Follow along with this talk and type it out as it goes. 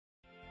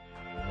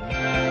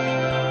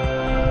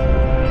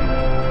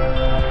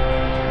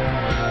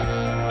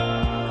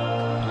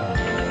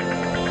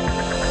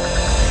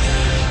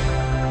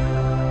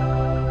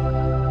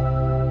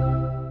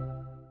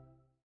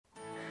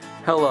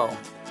Hello,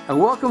 and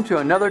welcome to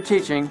another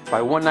teaching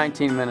by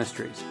 119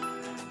 Ministries.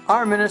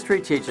 Our ministry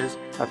teaches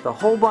that the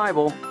whole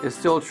Bible is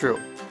still true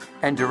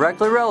and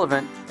directly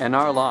relevant in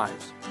our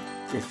lives.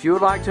 If you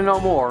would like to know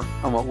more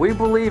on what we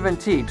believe and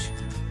teach,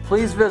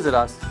 please visit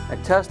us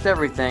at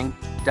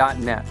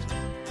testeverything.net.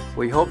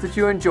 We hope that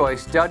you enjoy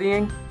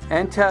studying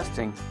and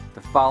testing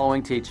the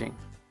following teaching.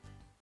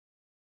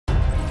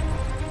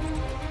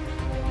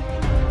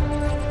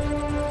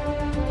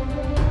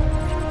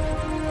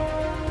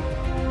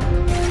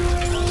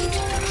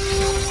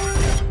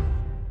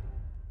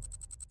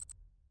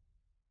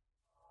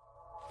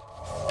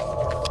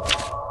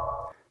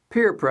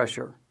 Peer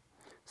pressure,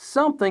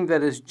 something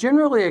that is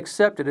generally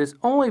accepted as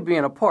only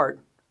being a part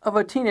of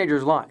a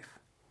teenager's life.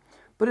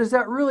 But is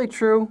that really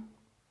true?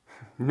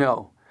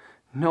 No,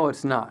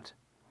 it's not.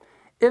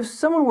 If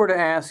someone were to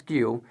ask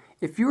you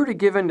if you were to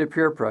give in to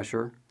peer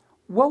pressure,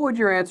 what would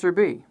your answer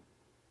be?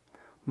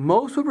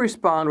 Most would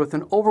respond with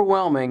an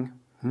overwhelming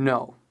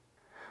no.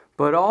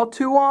 But all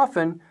too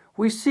often,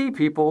 we see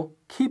people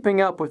keeping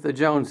up with the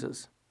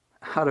Joneses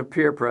out of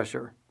peer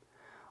pressure.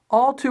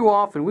 All too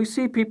often, we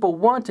see people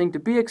wanting to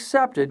be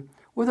accepted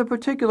with a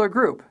particular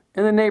group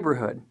in the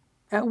neighborhood,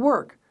 at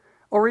work,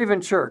 or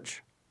even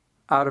church,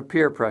 out of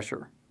peer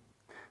pressure.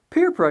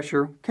 Peer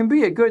pressure can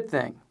be a good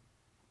thing,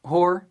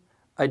 or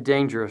a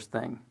dangerous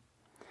thing.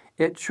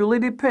 It truly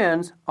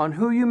depends on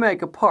who you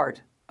make a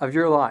part of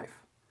your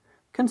life.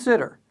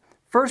 Consider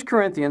 1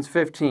 Corinthians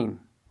 15.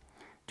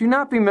 Do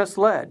not be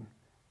misled.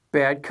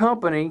 Bad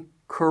company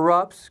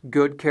corrupts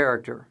good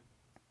character.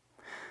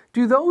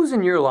 Do those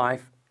in your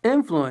life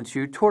influence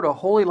you toward a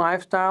holy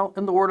lifestyle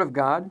in the Word of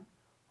God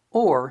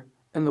or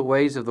in the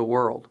ways of the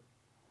world?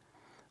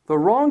 The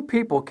wrong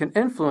people can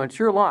influence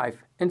your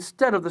life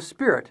instead of the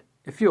Spirit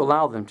if you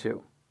allow them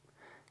to.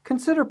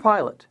 Consider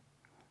Pilate.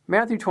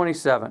 Matthew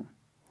 27.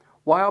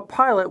 While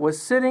Pilate was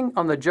sitting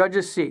on the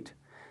judge's seat,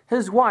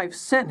 his wife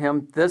sent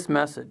him this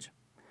message: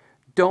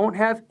 "Don't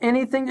have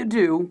anything to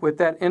do with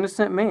that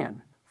innocent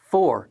man,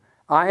 for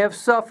I have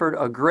suffered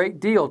a great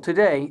deal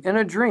today in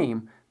a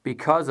dream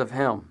because of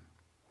him."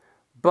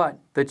 But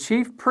the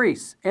chief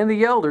priests and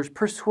the elders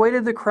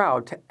persuaded the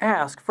crowd to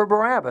ask for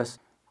Barabbas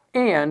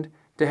and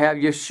to have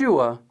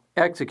Yeshua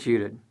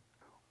executed.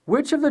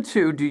 "Which of the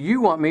two do you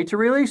want me to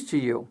release to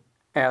you?"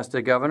 asked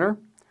the governor.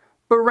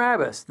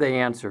 "Barabbas," they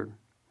answered.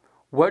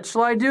 "What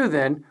shall I do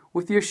then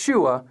with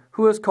Yeshua,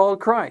 who is called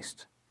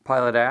Christ?"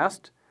 Pilate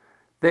asked.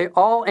 They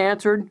all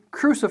answered,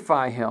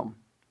 "Crucify him."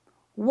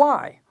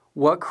 "Why?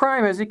 What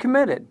crime has he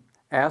committed?"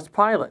 asked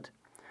Pilate.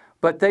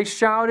 But they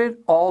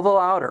shouted all the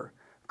louder,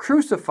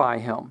 "Crucify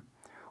him."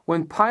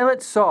 When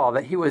Pilate saw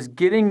that he was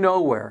getting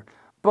nowhere,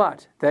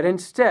 but that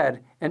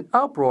instead an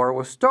uproar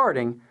was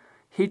starting,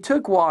 he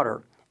took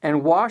water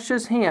and washed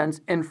his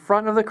hands in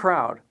front of the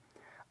crowd.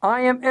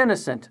 "I am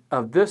innocent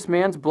of this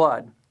man's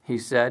blood," he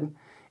said.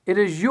 "It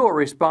is your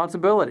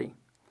responsibility."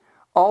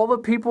 All the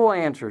people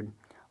answered,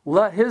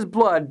 "Let his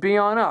blood be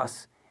on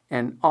us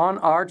and on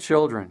our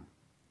children."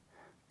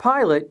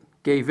 Pilate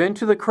gave in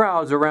to the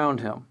crowds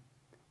around him.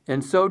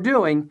 In so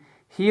doing,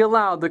 he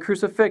allowed the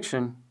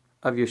crucifixion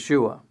of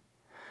Yeshua.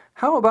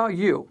 How about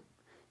you?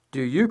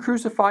 Do you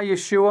crucify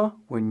Yeshua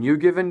when you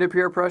give in to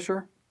peer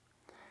pressure?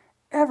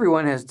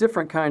 Everyone has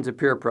different kinds of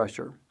peer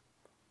pressure.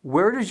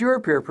 Where does your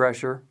peer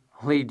pressure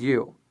lead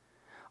you?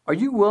 Are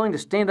you willing to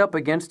stand up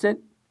against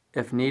it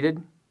if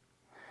needed?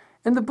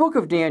 In the book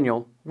of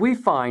Daniel, we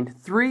find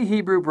 3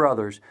 Hebrew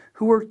brothers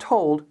who were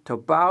told to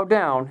bow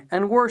down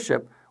and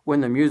worship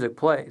when the music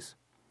plays.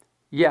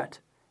 Yet,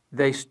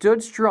 they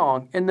stood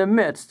strong in the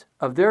midst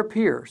of their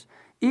peers,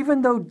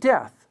 even though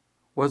death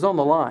was on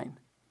the line.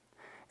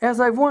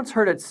 As I've once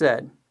heard it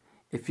said,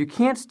 if you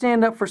can't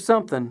stand up for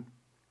something,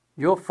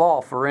 you'll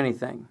fall for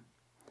anything.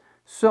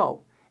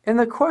 So, in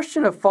the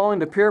question of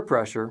falling to peer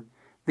pressure,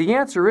 the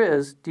answer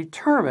is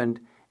determined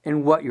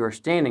in what you are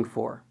standing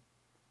for,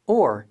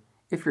 or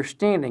if you're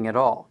standing at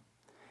all.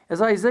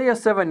 As Isaiah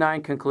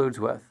 7:9 concludes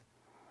with,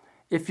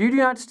 "If you do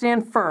not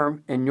stand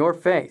firm in your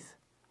faith,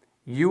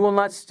 you will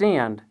not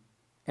stand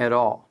at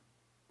all."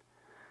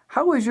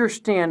 How is your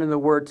stand in the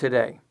Word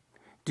today?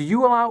 Do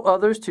you allow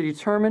others to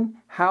determine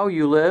how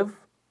you live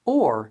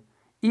or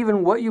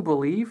even what you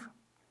believe?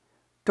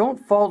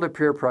 Don't fall to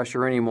peer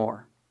pressure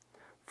anymore.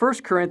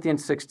 1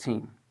 Corinthians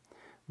 16.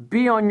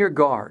 Be on your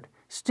guard.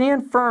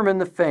 Stand firm in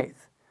the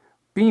faith.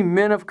 Be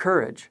men of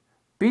courage.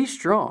 Be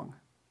strong.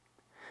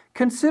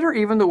 Consider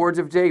even the words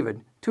of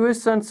David to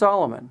his son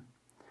Solomon.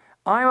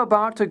 "I am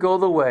about to go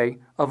the way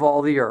of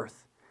all the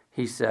earth,"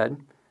 he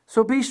said.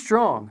 "So be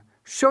strong,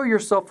 show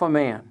yourself a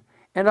man,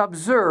 and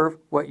observe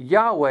what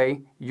Yahweh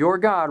your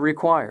God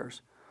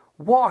requires.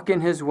 Walk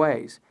in his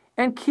ways,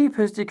 and keep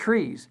his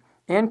decrees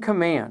and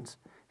commands,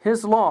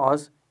 his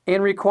laws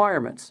and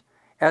requirements,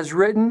 as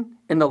written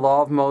in the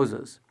law of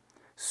Moses,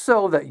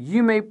 so that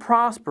you may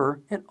prosper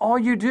in all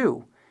you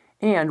do,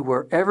 and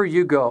wherever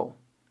you go."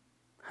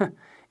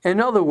 In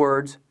other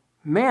words,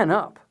 man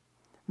up.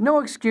 No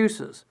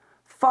excuses.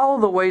 Follow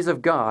the ways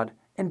of God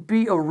and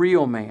be a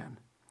real man.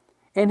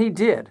 And he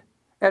did,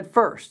 at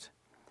first.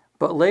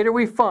 But later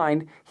we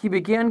find he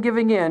began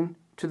giving in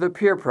to the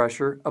peer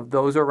pressure of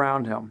those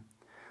around him,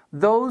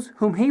 those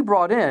whom he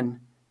brought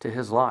in to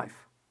his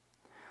life.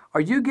 Are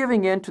you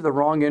giving in to the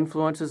wrong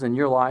influences in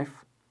your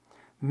life?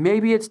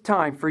 Maybe it's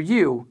time for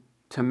you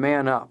to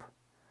man up.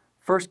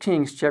 1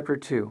 Kings chapter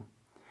 2.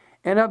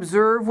 And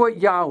observe what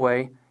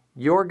Yahweh,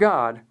 your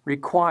God,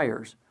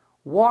 requires.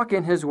 Walk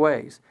in his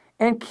ways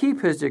and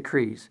keep his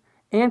decrees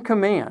and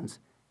commands,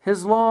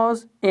 his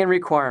laws and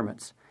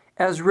requirements,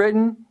 as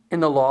written in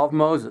the law of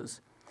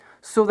Moses,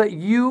 so that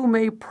you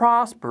may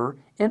prosper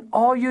in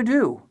all you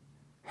do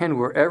and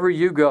wherever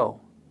you go.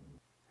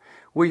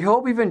 We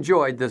hope you've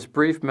enjoyed this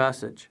brief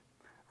message.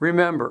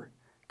 Remember,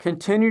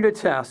 continue to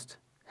test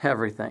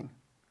everything.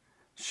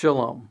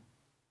 Shalom.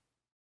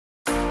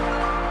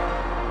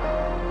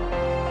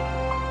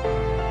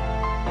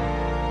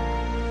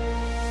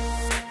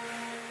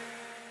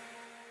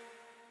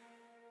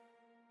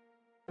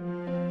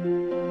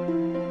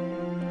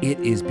 It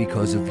is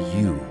because of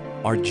you,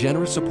 our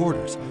generous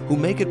supporters, who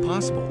make it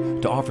possible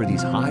to offer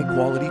these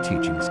high-quality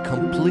teachings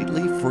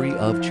completely free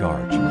of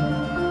charge.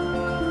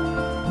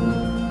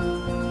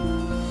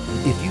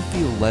 If you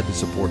feel led to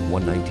support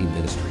 119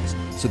 Ministries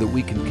so that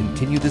we can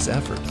continue this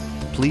effort,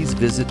 please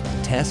visit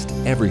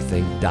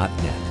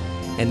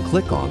testeverything.net and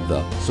click on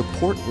the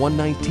Support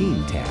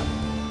 119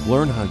 tab.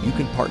 Learn how you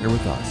can partner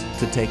with us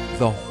to take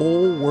the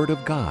whole Word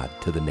of God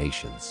to the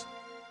nations.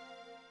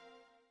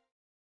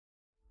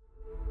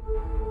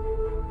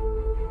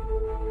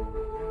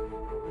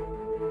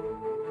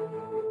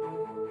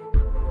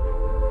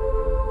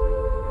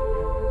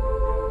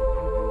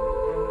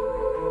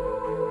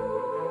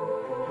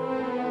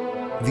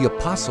 The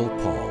Apostle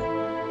Paul,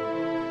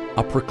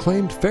 a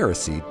proclaimed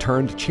Pharisee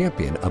turned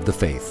champion of the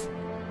faith,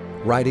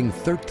 writing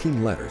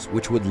 13 letters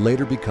which would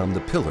later become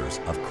the pillars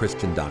of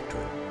Christian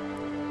doctrine.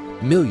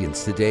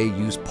 Millions today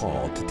use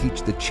Paul to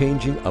teach the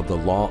changing of the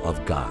law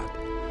of God,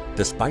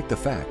 despite the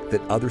fact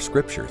that other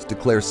scriptures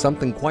declare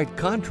something quite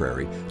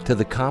contrary to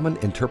the common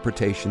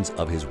interpretations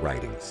of his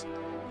writings.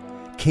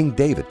 King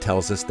David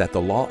tells us that the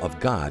law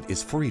of God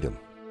is freedom.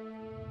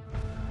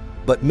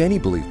 But many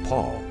believe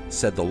Paul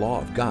said the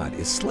law of God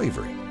is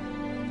slavery.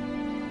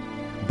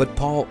 But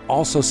Paul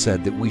also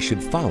said that we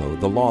should follow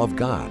the law of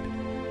God.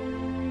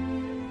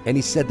 And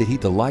he said that he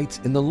delights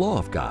in the law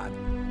of God.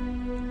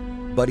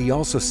 But he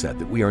also said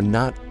that we are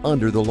not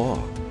under the law.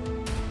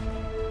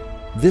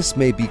 This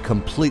may be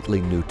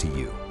completely new to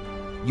you.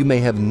 You may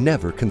have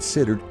never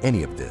considered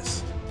any of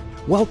this.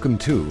 Welcome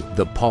to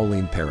the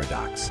Pauline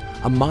Paradox,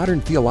 a modern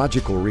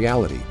theological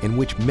reality in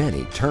which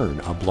many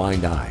turn a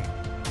blind eye.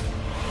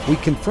 We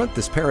confront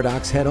this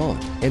paradox head-on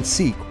and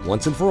seek,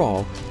 once and for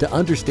all, to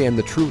understand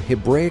the true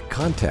Hebraic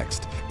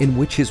context in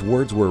which his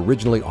words were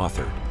originally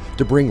authored,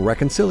 to bring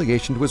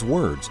reconciliation to his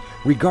words,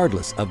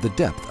 regardless of the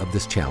depth of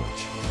this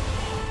challenge.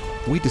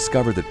 We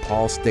discover that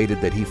Paul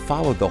stated that he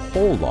followed the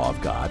whole law of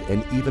God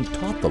and even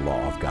taught the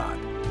law of God.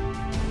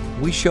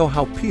 We show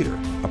how Peter,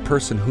 a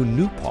person who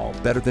knew Paul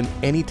better than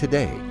any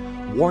today,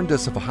 warned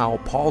us of how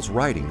Paul's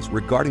writings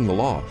regarding the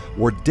law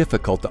were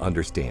difficult to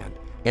understand,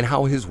 and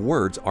how his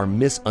words are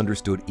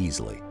misunderstood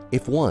easily.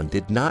 If one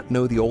did not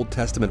know the Old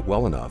Testament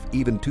well enough,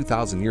 even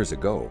 2,000 years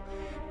ago,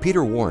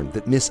 Peter warned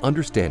that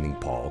misunderstanding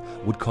Paul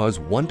would cause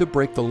one to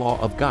break the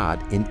law of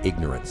God in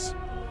ignorance.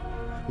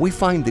 We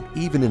find that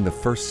even in the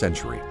first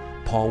century,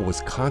 Paul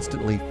was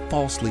constantly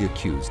falsely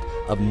accused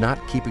of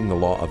not keeping the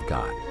law of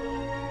God.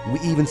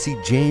 We even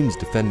see James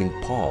defending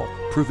Paul,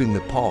 proving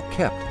that Paul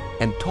kept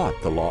and taught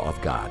the law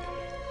of God.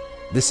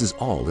 This is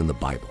all in the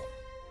Bible.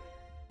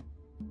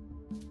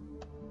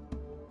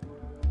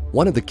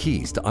 One of the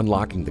keys to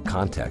unlocking the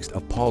context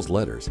of Paul's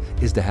letters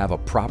is to have a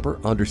proper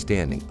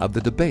understanding of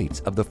the debates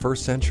of the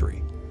first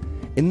century.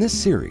 In this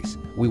series,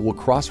 we will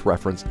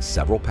cross-reference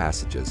several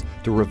passages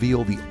to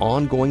reveal the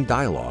ongoing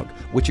dialogue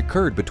which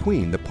occurred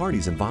between the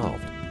parties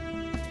involved.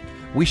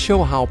 We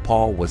show how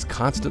Paul was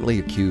constantly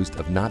accused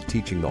of not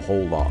teaching the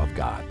whole law of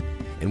God,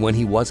 and when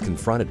he was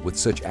confronted with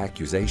such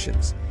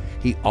accusations,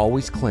 he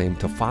always claimed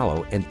to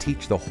follow and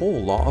teach the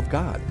whole law of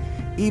God,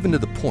 even to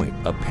the point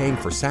of paying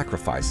for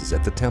sacrifices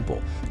at the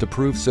temple to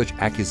prove such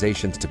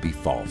accusations to be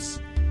false.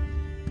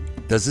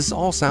 Does this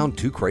all sound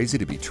too crazy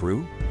to be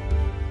true?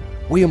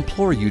 We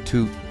implore you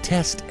to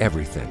test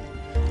everything,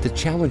 to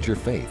challenge your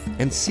faith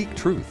and seek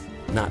truth,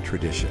 not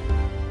tradition.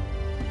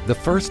 The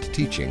first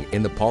teaching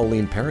in the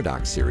Pauline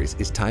Paradox series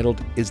is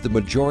titled, Is the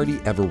Majority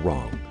Ever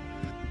Wrong?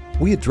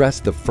 We address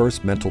the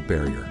first mental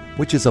barrier,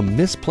 which is a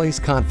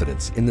misplaced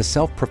confidence in the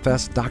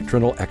self-professed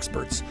doctrinal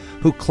experts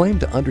who claim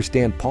to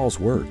understand Paul's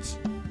words.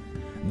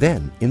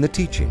 Then, in the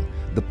teaching,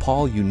 The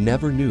Paul You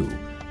Never Knew,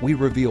 we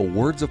reveal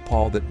words of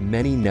Paul that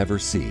many never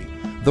see,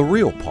 the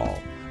real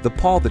Paul, the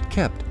Paul that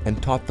kept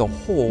and taught the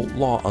whole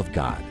law of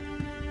God.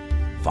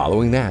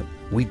 Following that,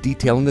 we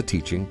detail in the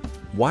teaching,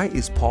 why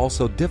is Paul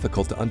so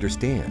difficult to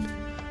understand?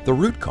 The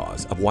root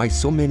cause of why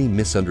so many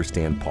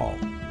misunderstand Paul.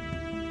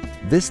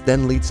 This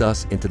then leads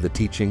us into the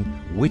teaching,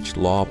 Which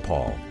Law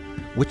Paul?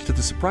 Which, to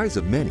the surprise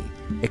of many,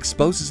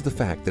 exposes the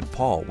fact that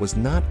Paul was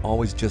not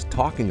always just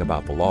talking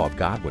about the law of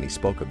God when he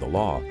spoke of the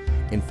law.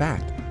 In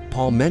fact,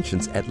 Paul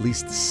mentions at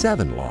least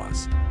 7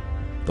 laws.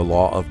 The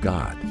law of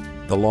God,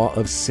 the law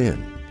of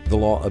sin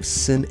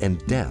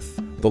and death,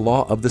 the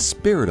law of the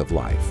Spirit of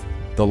life,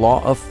 the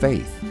law of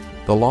faith,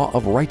 the law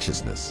of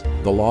righteousness,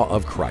 the law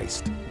of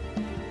Christ.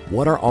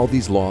 What are all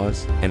these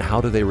laws and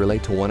how do they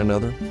relate to one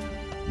another?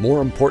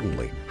 More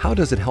importantly, how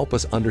does it help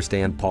us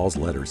understand Paul's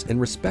letters in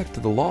respect to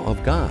the law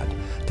of God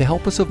to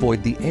help us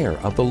avoid the error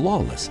of the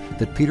lawless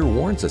that Peter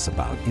warns us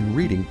about in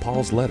reading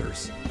Paul's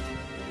letters?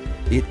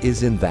 It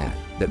is in that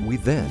we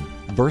then,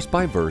 verse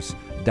by verse,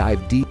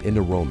 dive deep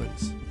into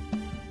Romans,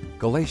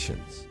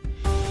 Galatians,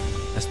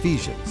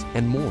 Ephesians,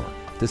 and more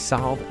to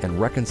solve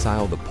and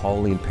reconcile the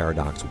Pauline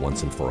paradox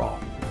once and for all.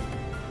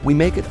 We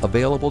make it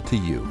available to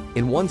you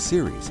in one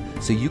series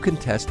so you can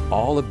test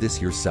all of this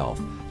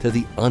yourself to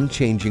the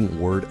unchanging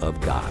Word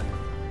of God.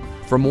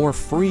 For more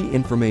free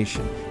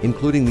information,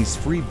 including these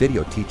free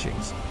video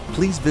teachings,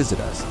 please visit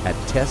us at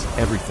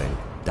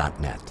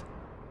testeverything.net.